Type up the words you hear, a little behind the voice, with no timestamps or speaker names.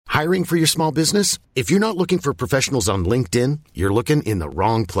Hiring for your small business? If you're not looking for professionals on LinkedIn, you're looking in the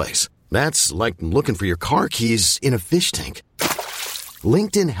wrong place. That's like looking for your car keys in a fish tank.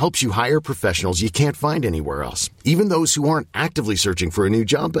 LinkedIn helps you hire professionals you can't find anywhere else, even those who aren't actively searching for a new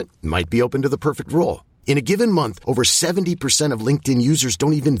job but might be open to the perfect role. In a given month, over 70% of LinkedIn users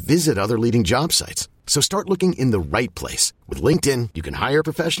don't even visit other leading job sites. So start looking in the right place. With LinkedIn, you can hire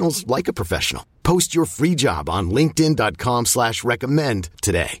professionals like a professional. Post your free job on linkedin.com/recommend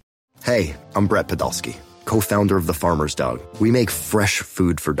today. Hey, I'm Brett Podolsky, co-founder of The Farmer's Dog. We make fresh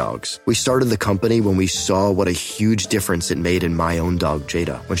food for dogs. We started the company when we saw what a huge difference it made in my own dog,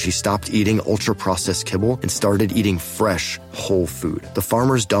 Jada, when she stopped eating ultra-processed kibble and started eating fresh, whole food. The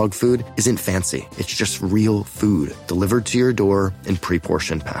Farmer's Dog food isn't fancy. It's just real food delivered to your door in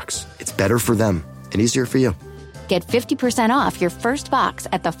pre-portioned packs. It's better for them and easier for you. Get 50% off your first box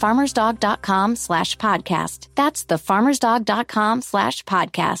at thefarmersdog.com/podcast. That's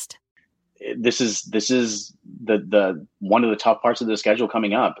thefarmersdog.com/podcast. This is the one of the tough parts of the schedule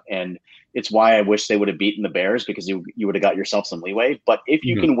coming up, and it's why I wish they would have beaten the Bears, because you would have got yourself some leeway. But if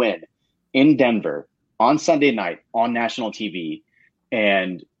you can win in Denver on Sunday night on national TV,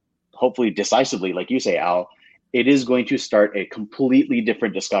 and hopefully decisively, like you say, Al, it is going to start a completely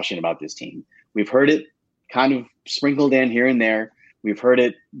different discussion about this team. We've heard it kind of sprinkled in here and there. We've heard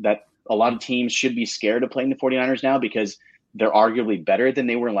it that a lot of teams should be scared of playing the 49ers now because they're arguably better than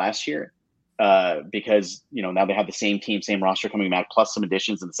they were last year. Because, now they have the same team, same roster coming back, plus some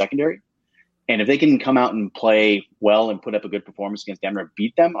additions in the secondary. And if they can come out and play well and put up a good performance against Denver and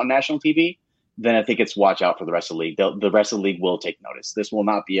beat them on national TV, then I think it's watch out for the rest of the league. The rest of the league will take notice. This will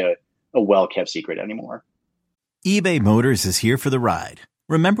not be a well-kept secret anymore. eBay Motors is here for the ride.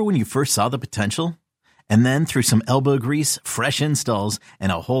 Remember when you first saw the potential? And then through some elbow grease, fresh installs,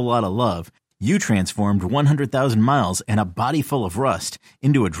 and a whole lot of love, you transformed 100,000 miles and a body full of rust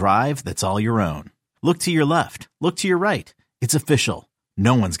into a drive that's all your own. Look to your left. Look to your right. It's official.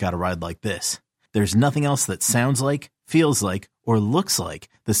 No one's got a ride like this. There's nothing else that sounds like, feels like, or looks like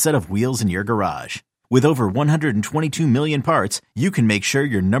the set of wheels in your garage. With over 122 million parts, you can make sure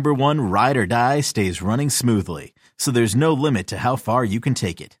your number one ride or die stays running smoothly. So there's no limit to how far you can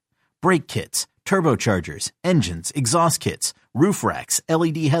take it. Brake kits, turbochargers, engines, exhaust kits, roof racks,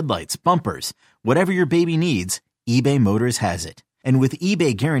 LED headlights, bumpers, whatever your baby needs, eBay Motors has it. And with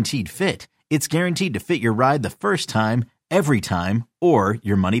eBay Guaranteed Fit, it's guaranteed to fit your ride the first time, every time, or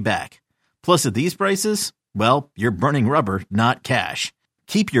your money back. Plus at these prices, well, you're burning rubber, not cash.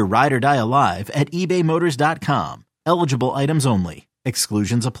 Keep your ride or die alive at ebaymotors.com. Eligible items only.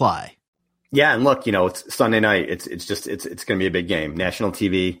 Exclusions apply. Yeah, and look, it's Sunday night. It's going to be a big game. National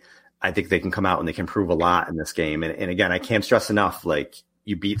TV. I think they can come out and they can prove a lot in this game. And again, I can't stress enough, like,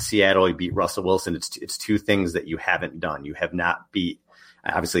 you beat Seattle, you beat Russell Wilson. It's two things that you haven't done. You have not beat,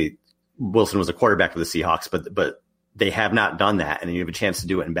 obviously Wilson was a quarterback for the Seahawks, but they have not done that. And you have a chance to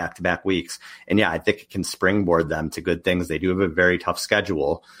do it in back-to-back weeks. And yeah, I think it can springboard them to good things. They do have a very tough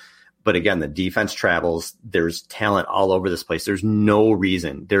schedule. But again, the defense travels. There's talent all over this place. There is no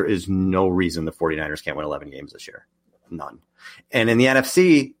reason the 49ers can't win 11 games this year. None. And in the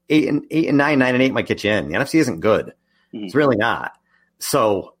NFC, 8-9, 9-8 might get you in. The NFC isn't good. Mm-hmm. It's really not.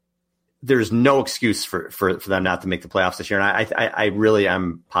 So there's no excuse for them not to make the playoffs this year. And I really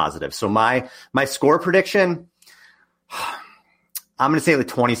am positive. So my score prediction, I'm going to say like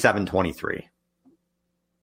 27-23.